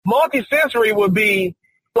Multisensory would be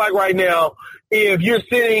like right now, if you're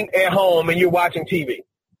sitting at home and you're watching TV.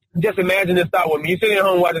 Just imagine this thought with me. You're sitting at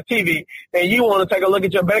home watching TV and you want to take a look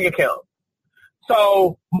at your bank account.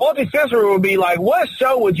 So multisensory would be like, what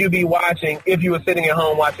show would you be watching if you were sitting at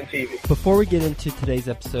home watching TV? Before we get into today's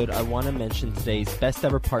episode, I want to mention today's best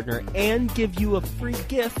ever partner and give you a free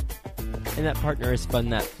gift. And that partner is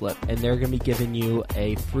Fund That Flip. And they're going to be giving you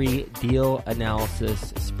a free deal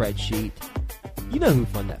analysis spreadsheet. You know who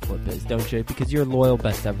Fund That Flip is, don't you? Because you're a loyal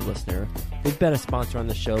best ever listener. They've been a sponsor on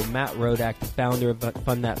the show. Matt Rodak, the founder of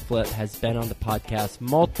Fund That Flip, has been on the podcast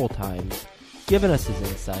multiple times, given us his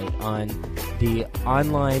insight on the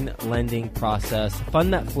online lending process.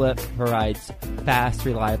 Fund That Flip provides fast,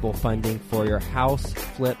 reliable funding for your house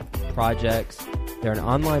flip projects. They're an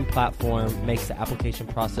online platform, makes the application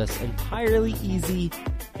process entirely easy,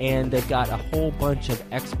 and they've got a whole bunch of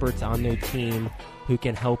experts on their team who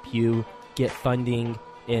can help you get funding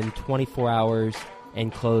in 24 hours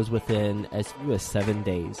and close within as few as 7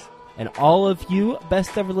 days. And all of you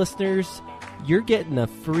best ever listeners, you're getting a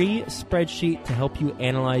free spreadsheet to help you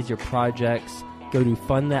analyze your projects. Go to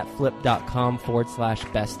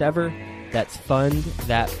fundthatflip.com/best ever. That's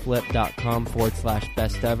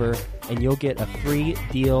fundthatflip.com/best ever. And you'll get a free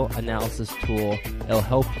deal analysis tool. It'll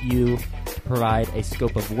help you provide a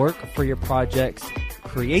scope of work for your projects,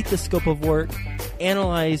 create the scope of work,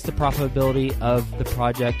 analyze the profitability of the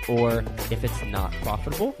project, or if it's not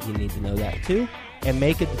profitable, you need to know that too, and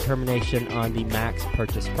make a determination on the max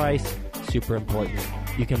purchase price. Super important.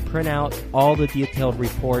 You can print out all the detailed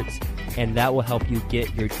reports, and that will help you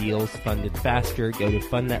get your deals funded faster. Go to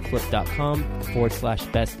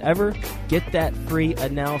fundthatflip.com/best ever. Get that free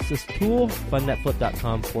analysis tool,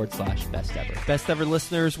 fundthatflip.com/best ever. Best ever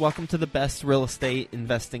listeners, welcome to the best real estate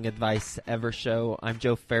investing advice ever show. I'm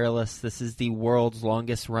Joe Fairless. This is the world's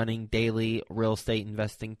longest running daily real estate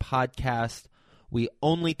investing podcast. We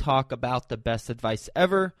only talk about the best advice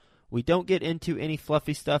ever. We don't get into any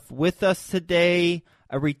fluffy stuff. With us today,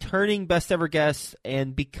 a returning best ever guest,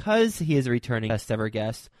 and because he is a returning best ever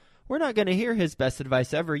guest, we're not going to hear his best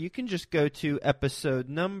advice ever. You can just go to episode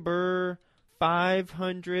number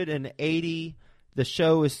 580. The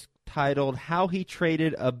show is titled How He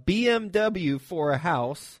Traded a BMW for a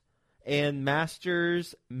House and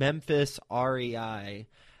Masters Memphis REI.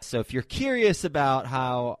 So if you're curious about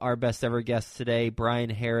how our best ever guest today, Brian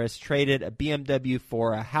Harris, traded a BMW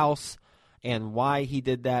for a house and why he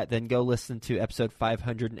did that, then go listen to episode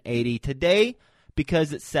 580. Today,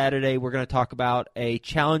 because it's Saturday, we're going to talk about a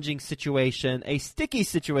challenging situation, a sticky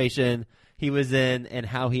situation he was in and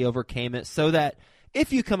how he overcame it, so that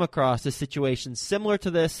if you come across a situation similar to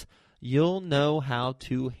this, you'll know how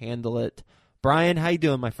to handle it. Brian, how you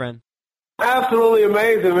doing, my friend? Absolutely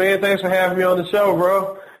amazing, man. Thanks for having me on the show,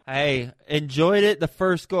 bro. Hey, enjoyed it the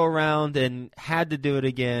first go around and had to do it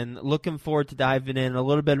again. Looking forward to diving in a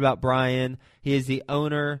little bit about Brian. He is the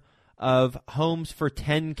owner of Homes for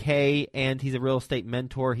 10K, and he's a real estate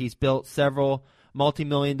mentor. He's built several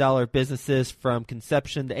multi-million-dollar businesses from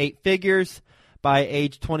conception to 8 figures. By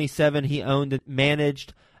age 27, he owned and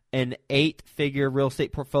managed an 8-figure real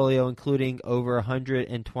estate portfolio, including over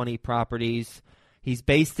 120 properties. He's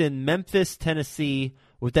based in Memphis, Tennessee.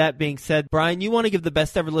 With that being said, Brian, you want to give the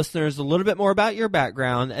best ever listeners a little bit more about your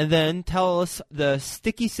background and then tell us the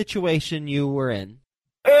sticky situation you were in.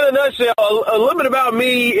 In a nutshell, a little bit about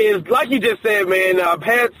me is, like you just said, man, I've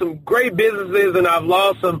had some great businesses and I've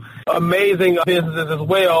lost some amazing businesses as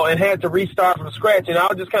well and had to restart from scratch. And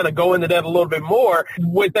I'll just kind of go into that a little bit more.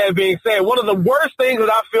 With that being said, one of the worst things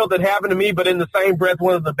that I feel that happened to me, but in the same breath,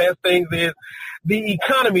 one of the best things is the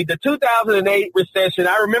economy, the 2008 recession.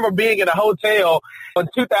 I remember being in a hotel in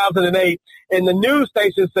 2008 and the news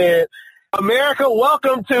station said, America,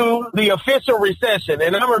 welcome to the official recession.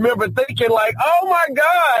 And I remember thinking like, oh my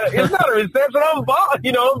God, it's not a recession. I'm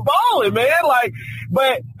balling, man.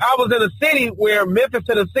 But I was in a city where Memphis,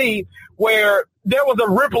 Tennessee, where there was a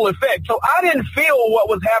ripple effect. So I didn't feel what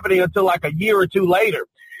was happening until like a year or two later.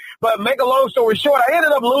 But make a long story short, I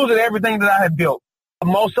ended up losing everything that I had built.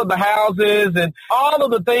 Most of the houses and all of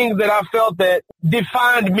the things that I felt that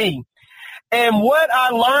defined me. And what I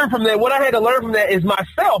learned from that, what I had to learn from that is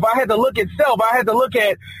myself. I had to look at self. I had to look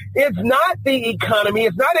at, it's not the economy.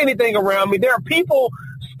 It's not anything around me. There are people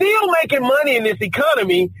still making money in this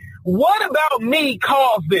economy. What about me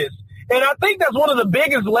caused this? And I think that's one of the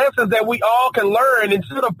biggest lessons that we all can learn.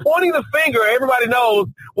 Instead of pointing the finger, everybody knows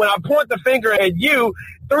when I point the finger at you,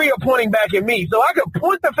 3 are pointing back at me. So I could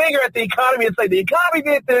point the finger at the economy and say, the economy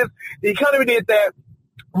did this, the economy did that.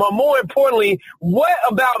 But more importantly, what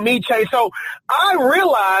about me changed? So I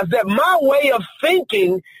realized that my way of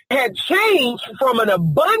thinking had changed from an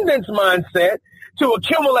abundance mindset to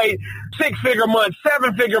accumulate 6-figure months,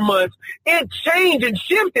 7-figure months. It changed and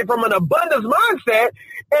shifted from an abundance mindset,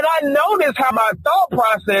 and I noticed how my thought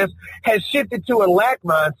process has shifted to a lack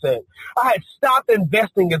mindset. I had stopped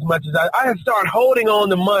investing as much as I had started holding on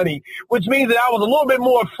to money, which means that I was a little bit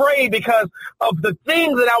more afraid because of the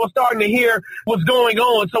things that I was starting to hear was going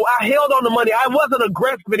on. So I held on to money. I wasn't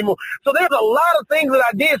aggressive anymore. So there's a lot of things that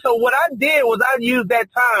I did. So what I did was I used that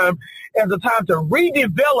time as a time to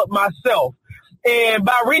redevelop myself. And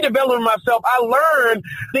by redeveloping myself, I learned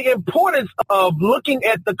the importance of looking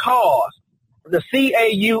at the cause, the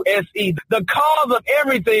C-A-U-S-E. The cause of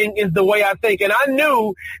everything is the way I think. And I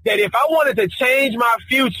knew that if I wanted to change my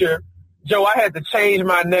future, Joe, I had to change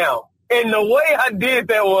my now. And the way I did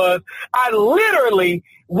that was I literally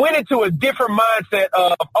went into a different mindset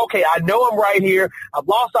of, okay, I know I'm right here. I've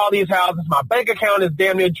lost all these houses. My bank account is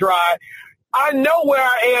damn near dry. I know where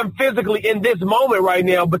I am physically in this moment right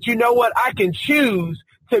now, but you know what? I can choose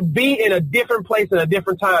to be in a different place in a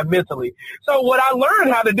different time mentally. So what I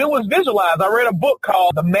learned how to do was visualize. I read a book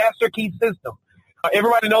called The Master Key System.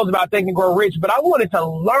 Everybody knows about Think and Grow Rich, but I wanted to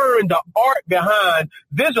learn the art behind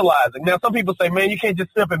visualizing. Now, some people say, man, you can't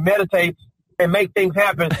just sit up and meditate and make things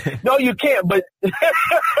happen. No, you can't, but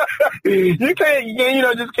you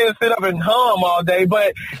can't, just can't sit up and hum all day.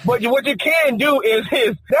 But what you can do is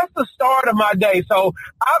that's the start of my day. So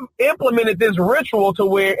I've implemented this ritual to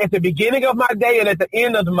where at the beginning of my day and at the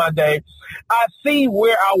end of my day, I see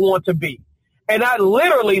where I want to be. And I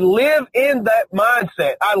literally live in that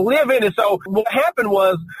mindset. I live in it. So what happened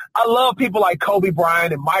was I love people like Kobe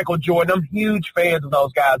Bryant and Michael Jordan. I'm huge fans of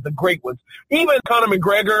those guys, the great ones. Even Conor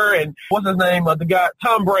McGregor and what's his name, the guy,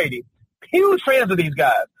 Tom Brady. Huge fans of these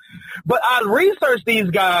guys. But I researched these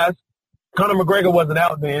guys. Conor McGregor wasn't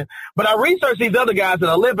out then, but I researched these other guys and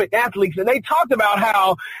Olympic athletes, and they talked about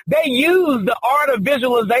how they use the art of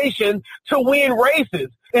visualization to win races.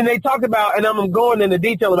 And they talked about, and I'm going into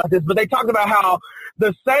detail about this, but they talked about how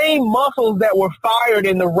the same muscles that were fired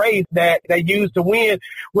in the race that they used to win,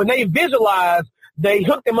 when they visualized, they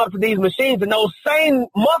hooked them up to these machines, and those same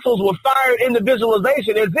muscles were fired in the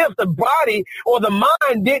visualization as if the body or the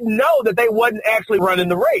mind didn't know that they wasn't actually running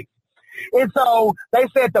the race. And so they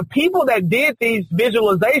said the people that did these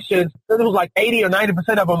visualizations, it was like 80 or 90%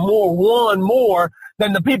 of them won more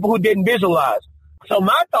than the people who didn't visualize. So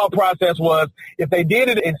my thought process was, if they did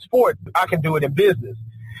it in sports, I can do it in business.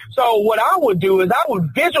 So what I would do is I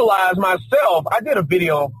would visualize myself. I did a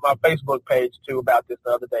video on my Facebook page, too, about this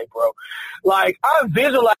the other day, bro. Like, I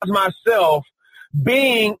visualize myself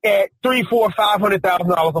being at $300,000, $400,000,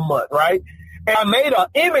 $500,000 a month, right? And I made an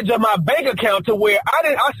image of my bank account to where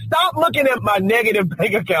I stopped looking at my negative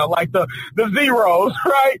bank account, like the zeros,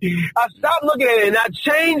 right? I stopped looking at it, and I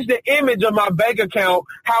changed the image of my bank account,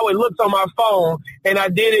 how it looks on my phone, and I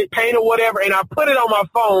did it, paint or whatever, and I put it on my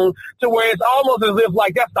phone to where it's almost as if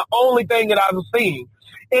like that's the only thing that I was seeing.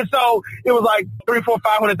 And so it was like $300,000,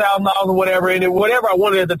 $400,000, $500,000 or whatever, and it, whatever I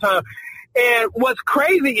wanted at the time. And what's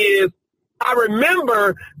crazy is I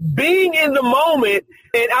remember being in the moment,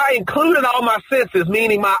 and I included all my senses,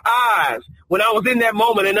 meaning my eyes, when I was in that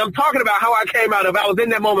moment. And I'm talking about how I came out of, I was in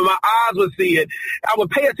that moment, my eyes would see it. I would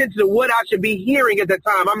pay attention to what I should be hearing at that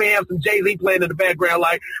time. I may have some Jay-Z playing in the background,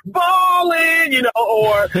 like, ballin',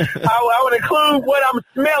 or I would include what I'm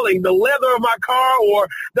smelling, the leather of my car or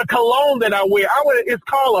the cologne that I wear. It's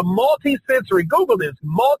called a multi-sensory, Google this,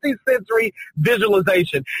 multi-sensory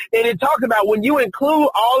visualization. And it talks about when you include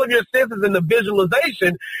all of your senses in the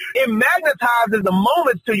visualization, it magnetizes the moments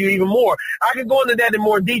to you even more. I can go into that in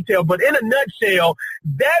more detail, but in a nutshell,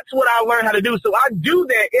 that's what I learned how to do. So I do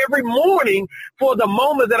that every morning for the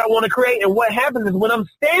moments that I want to create. And what happens is when I'm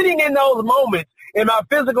standing in those moments in my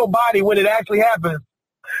physical body, when it actually happens,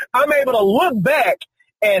 I'm able to look back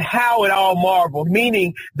at how it all marveled,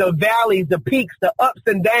 meaning the valleys, the peaks, the ups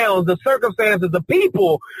and downs, the circumstances, the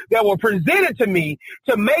people that were presented to me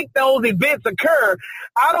to make those events occur.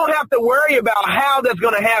 I don't have to worry about how that's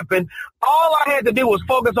going to happen. All I had to do was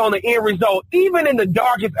focus on the end result, even in the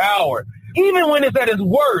darkest hour, even when it's at its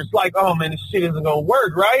worst, like, oh man, this shit isn't going to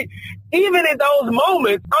work, right? Even in those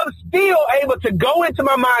moments, I'm still able to go into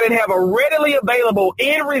my mind and have a readily available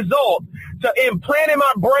end result to implant in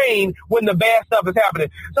my brain when the bad stuff is happening.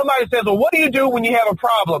 Somebody says, well, what do you do when you have a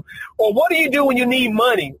problem? Or what do you do when you need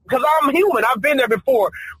money? Because I'm human. I've been there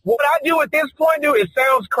before. What I do at this point, it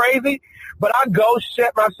sounds crazy, but I go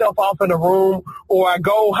shut myself off in a room, or I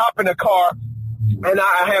go hop in a car, and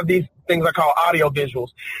I have these things I call audio visuals,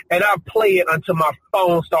 and I play it until my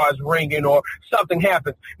phone starts ringing or something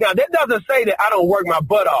happens. Now, that doesn't say that I don't work my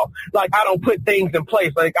butt off. Like, I don't put things in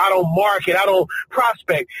place. Like, I don't market. I don't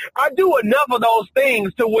prospect. I do enough of those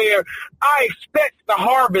things to where I expect the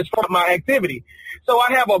harvest from my activity. So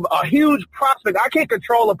I have a huge prospect. I can't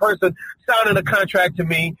control a person signing a contract to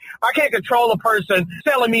me. I can't control a person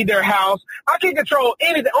selling me their house. I can't control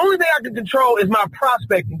anything. The only thing I can control is my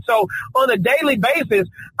prospecting. So on a daily basis,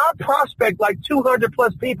 I prospect like 200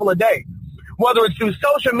 plus people a day, whether it's through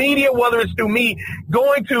social media, whether it's through me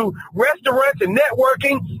going to restaurants and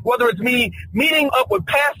networking, whether it's me meeting up with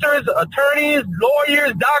pastors, attorneys,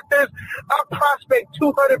 lawyers, doctors. I prospect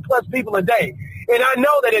 200 plus people a day. And I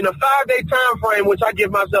know that in a 5-day time frame, which I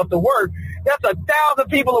give myself to work, that's 1,000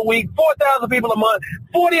 people a week, 4,000 people a month,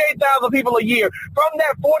 48,000 people a year. From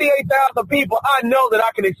that 48,000 people, I know that I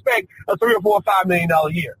can expect a $3 or $4 or $5 million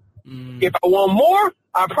a year. If I want more,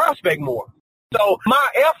 I prospect more. So my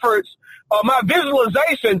efforts, my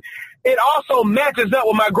visualization, it also matches up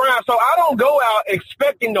with my grind. So I don't go out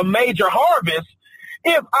expecting a major harvest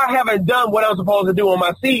if I haven't done what I'm supposed to do on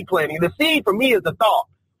my seed planting. The seed for me is the thought.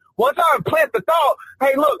 Once I plant the thought,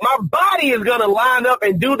 hey, look, my body is going to line up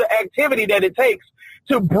and do the activity that it takes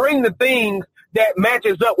to bring the things that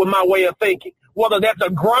matches up with my way of thinking, whether that's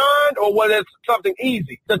a grind or whether it's something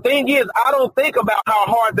easy. The thing is, I don't think about how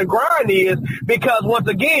hard the grind is because, once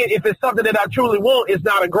again, if it's something that I truly want, it's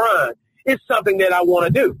not a grind. It's something that I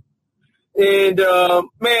want to do. And,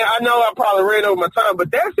 man, I know I probably ran over my time,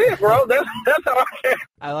 but that's it, bro. That's how I can.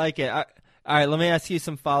 I like it. All right, let me ask you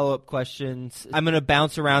some follow-up questions. I'm going to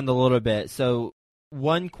bounce around a little bit. So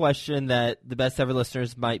one question that the Best Ever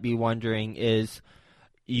listeners might be wondering is,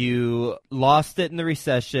 you lost it in the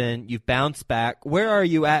recession, you've bounced back. Where are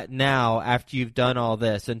you at now after you've done all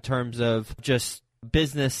this in terms of just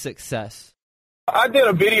business success? I did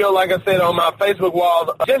a video, like I said, on my Facebook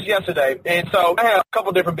wall just yesterday. And so I have a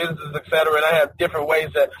couple different businesses, et cetera, and I have different ways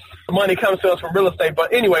that money comes to us from real estate.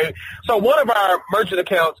 But anyway, so one of our merchant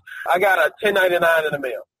accounts, I got a 1099 in the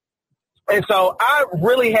mail. And so I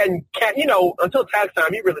really hadn't, until tax time,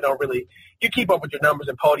 you keep up with your numbers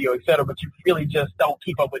and Podio, et cetera, but you really just don't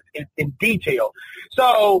keep up with it in detail.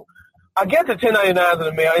 So I get the 1099s in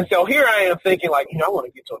the mail, and so here I am thinking, like, I want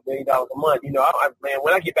to get to $1 million a month. Man,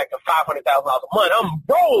 when I get back to $500,000 a month, I'm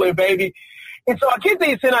rolling, baby. And so I get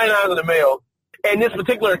these 1099s in the mail, and this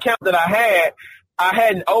particular account that I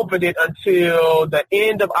hadn't opened it until the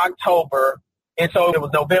end of October, and so it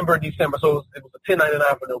was November, December, so it was a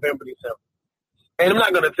 1099 for November, December. And I'm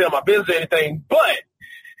not going to tell my business or anything, but,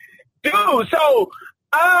 dude, so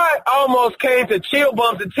I almost came to chill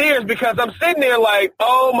bumps and tears because I'm sitting there like,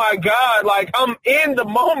 oh, my God, like I'm in the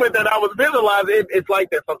moment that I was visualizing. It's like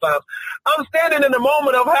that sometimes. I'm standing in the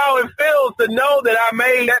moment of how it feels to know that I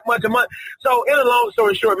made that much a month. So in a long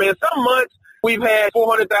story short, man, some months we've had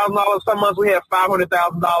 $400,000. Some months we have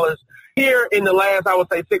 $500,000. Here in the last, I would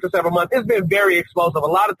say, 6 or 7 months, it's been very explosive. A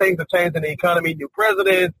lot of things have changed in the economy, new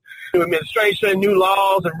presidents, new administration, new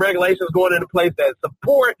laws and regulations going into place that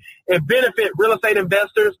support and benefit real estate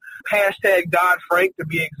investors, hashtag Dodd-Frank to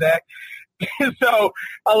be exact. So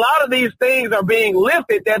a lot of these things are being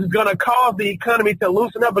lifted that's going to cause the economy to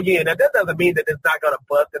loosen up again. Now, that doesn't mean that it's not going to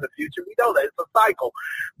bust in the future. We know that it's a cycle.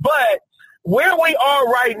 But where we are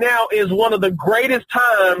right now is one of the greatest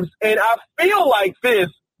times, and I feel like this,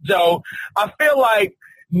 Joe, I feel like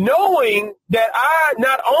knowing that I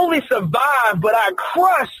not only survived, but I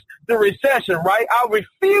crushed the recession, right? I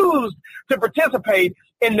refused to participate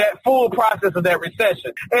in that full process of that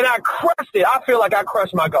recession. And I crushed it. I feel like I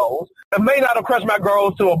crushed my goals. I may not have crushed my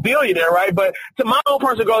goals to a billionaire, right? But to my own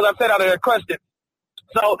personal goals, I set out there and crushed it.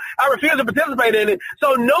 So I refused to participate in it.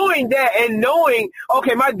 So knowing that and knowing,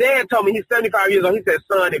 okay, my dad told me, he's 75 years old. He said,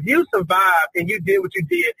 son, if you survived and you did what you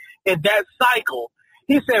did in that cycle,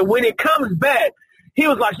 he said, when it comes back, he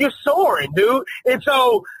was like, you're soaring, dude. And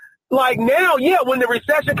so, like now, yeah, when the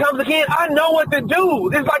recession comes again, I know what to do.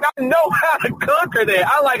 It's like I know how to conquer that.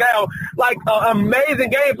 I have an amazing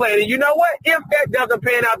game plan. And you know what? If that doesn't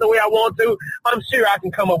pan out the way I want to, I'm sure I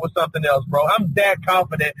can come up with something else, bro. I'm that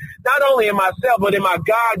confident, not only in myself, but in my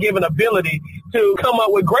God-given ability to come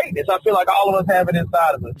up with greatness. I feel like all of us have it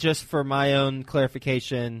inside of us. Just for my own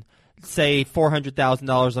clarification, say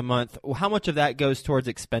 $400,000 a month, how much of that goes towards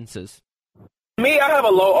expenses? Me, I have a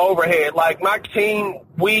low overhead. Like my team,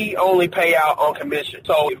 we only pay out on commission.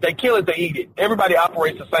 So if they kill it, they eat it. Everybody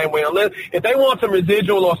operates the same way. Unless if they want some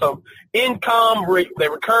residual or some income, they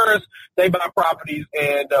recurs, they buy properties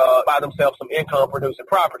and buy themselves some income producing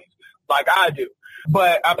properties like I do.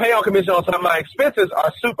 but I pay on commission on some. My expenses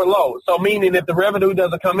are super low. So meaning if the revenue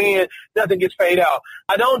doesn't come in, nothing gets paid out.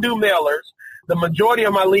 I don't do mailers. The majority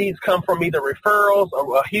of my leads come from either referrals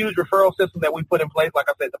or a huge referral system that we put in place, like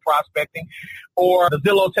I said, the prospecting, or the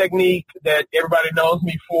Zillow technique that everybody knows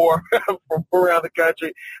me for from around the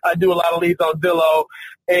country. I do a lot of leads on Zillow.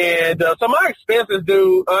 And so my expenses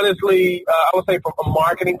do, honestly, I would say from a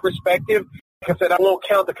marketing perspective, like I said, I won't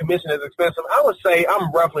count the commission as expensive. I would say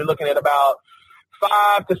I'm roughly looking at about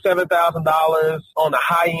 $5,000 to $7,000 on the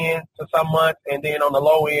high end to some months, and then on the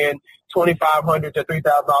low end, $2,500 to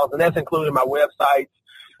 $3,000, and that's including my websites,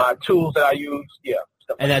 my tools that I use. Yeah.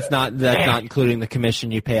 And that's not including the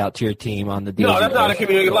commission you pay out to your team on the deal. No, that's not a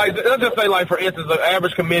community. Like, let's just say, like, for instance, an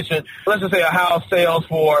average commission. Let's just say a house sells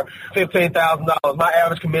for $15,000. My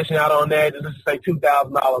average commission out on that is, let's just say,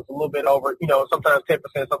 $2,000, a little bit over. Sometimes 10%,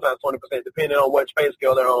 sometimes 20%, depending on what pay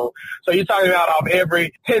scale they're on. So you're talking about off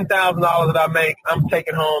every $10,000 that I make, I'm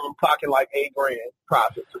taking home, I'm clocking like $8,000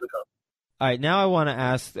 profit to the company. All right, now I want to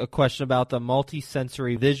ask a question about the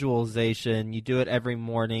multi-sensory visualization. You do it every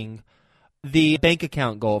morning. The bank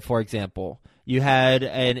account goal, for example, you had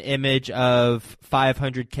an image of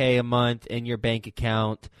 $500K a month in your bank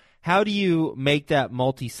account. How do you make that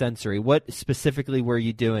multi-sensory? What specifically were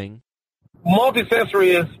you doing?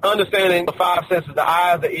 Multi-sensory is understanding the five senses: the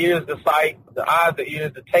eyes, the ears, the sight, the eyes, the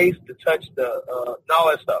ears, the taste, the touch, and all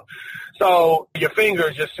that stuff. So your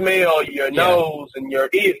fingers, your smell, your nose, and your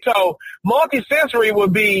ears. So multi-sensory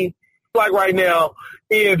would be like right now,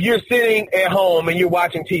 if you're sitting at home and you're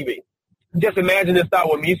watching TV. Just imagine this thought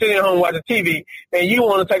with me. You're sitting at home watching TV, and you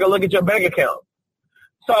want to take a look at your bank account.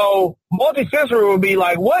 So multi-sensory would be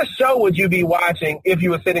like, what show would you be watching if you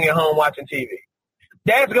were sitting at home watching TV?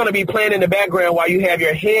 That's going to be playing in the background while you have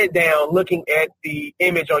your head down looking at the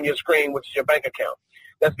image on your screen, which is your bank account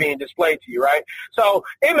that's being displayed to you, right? So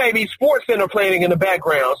it may be SportsCenter playing in the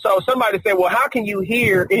background. So somebody said, well, how can you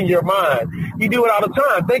hear in your mind? You do it all the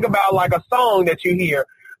time. Think about like a song that you hear.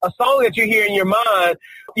 A song that you hear in your mind,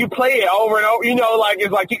 you play it over and over, like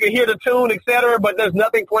it's like you can hear the tune, et cetera, but there's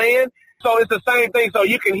nothing playing. So it's the same thing. So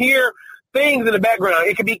you can hear things in the background.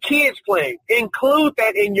 It could be kids playing. Include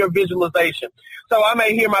that in your visualization. So I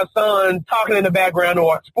may hear my son talking in the background,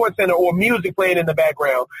 or SportsCenter, or music playing in the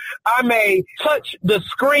background. I may touch the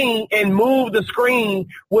screen and move the screen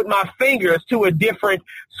with my fingers to a different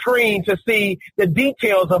screen to see the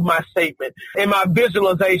details of my statement and my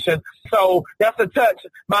visualization. So that's the touch,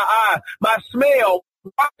 my eye, my smell,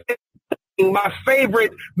 my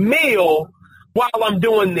favorite meal while I'm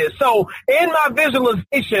doing this. So in my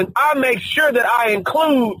visualization, I make sure that I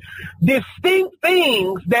include distinct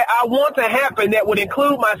things that I want to happen that would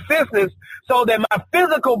include my senses, so that my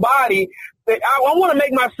physical body, I want to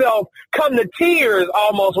make myself come to tears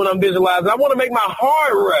almost when I'm visualizing. I want to make my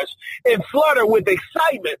heart rush and flutter with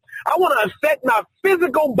excitement. I want to affect my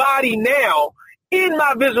physical body now in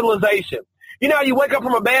my visualization. You wake up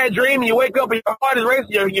from a bad dream and you wake up and your heart is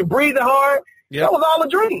racing, you're breathing hard. Yep. That was all a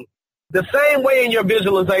dream. The same way in your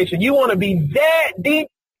visualization, you want to be that deep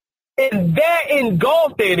and that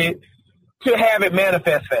engulfed in it to have it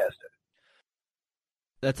manifest faster.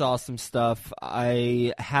 That's awesome stuff.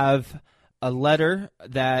 I have a letter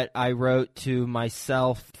that I wrote to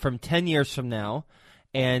myself from 10 years from now,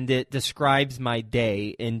 and it describes my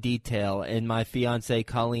day in detail, and my fiance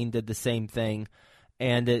Colleen did the same thing.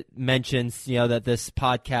 And it mentions, that this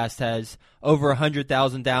podcast has over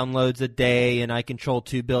 100,000 downloads a day, and I control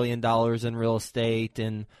 $2 billion in real estate,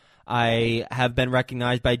 and I have been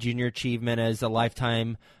recognized by Junior Achievement as a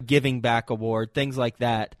Lifetime Giving Back Award, things like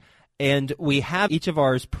that. And we have each of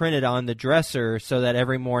ours printed on the dresser so that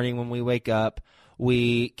every morning when we wake up,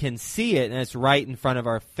 we can see it, and it's right in front of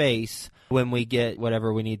our face when we get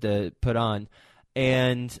whatever we need to put on.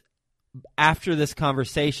 And after this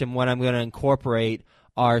conversation, what I'm going to incorporate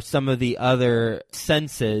are some of the other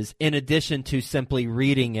senses in addition to simply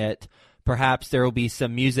reading it. Perhaps there will be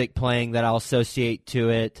some music playing that I'll associate to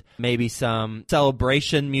it, maybe some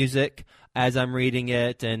celebration music as I'm reading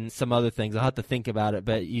it, and some other things. I'll have to think about it,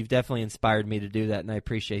 but you've definitely inspired me to do that, and I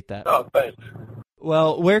appreciate that. Oh, thanks.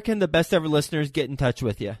 Well, where can the Best Ever listeners get in touch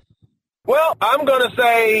with you? Well, I'm going to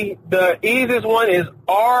say the easiest one is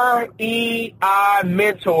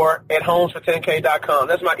reimentor@homesfor10k.com.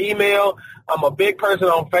 That's my email. I'm a big person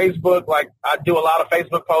on Facebook. Like, I do a lot of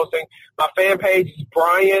Facebook posting. My fan page is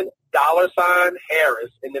Brian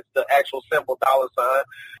 $Harris, and it's the actual simple $.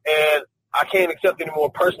 And I can't accept any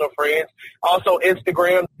more personal friends. Also,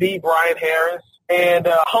 Instagram, the Brian Harris. And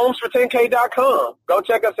homesfor10k.com. Go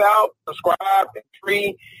check us out. Subscribe. It's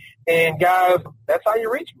free. And, guys, that's how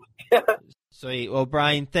you reach me. Sweet. Well,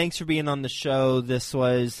 Brian, thanks for being on the show. This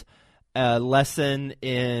was a lesson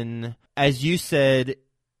in, as you said,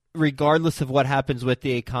 regardless of what happens with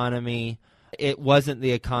the economy, it wasn't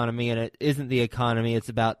the economy and it isn't the economy. It's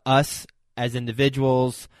about us as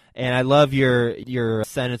individuals. And I love your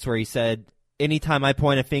sentence where you said, anytime I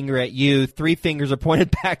point a finger at you, 3 fingers are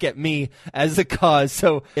pointed back at me as a cause.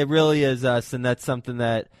 So it really is us, and that's something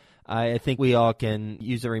that I think we all can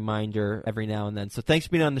use a reminder every now and then. So thanks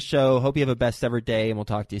for being on the show. Hope you have a best ever day, and we'll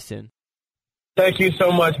talk to you soon. Thank you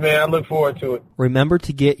so much, man. I look forward to it. Remember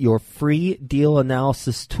to get your free deal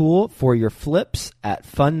analysis tool for your flips at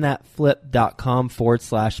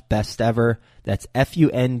fundthatflip.com/best ever. That's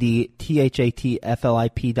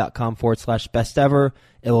fundthatflip.com/best ever.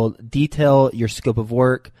 It will detail your scope of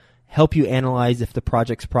work, help you analyze if the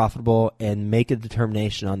project's profitable, and make a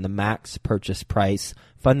determination on the max purchase price.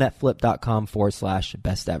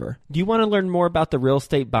 fundthatflip.com/best ever. Do you want to learn more about the real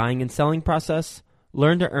estate buying and selling process?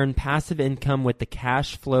 Learn to earn passive income with the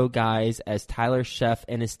Cash Flow Guys as Tyler Sheff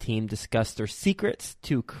and his team discuss their secrets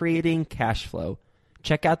to creating cash flow.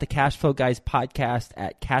 Check out the Cash Flow Guys podcast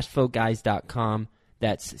at cashflowguys.com.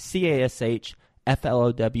 That's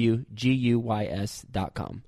CASHFLOWGUYS.com.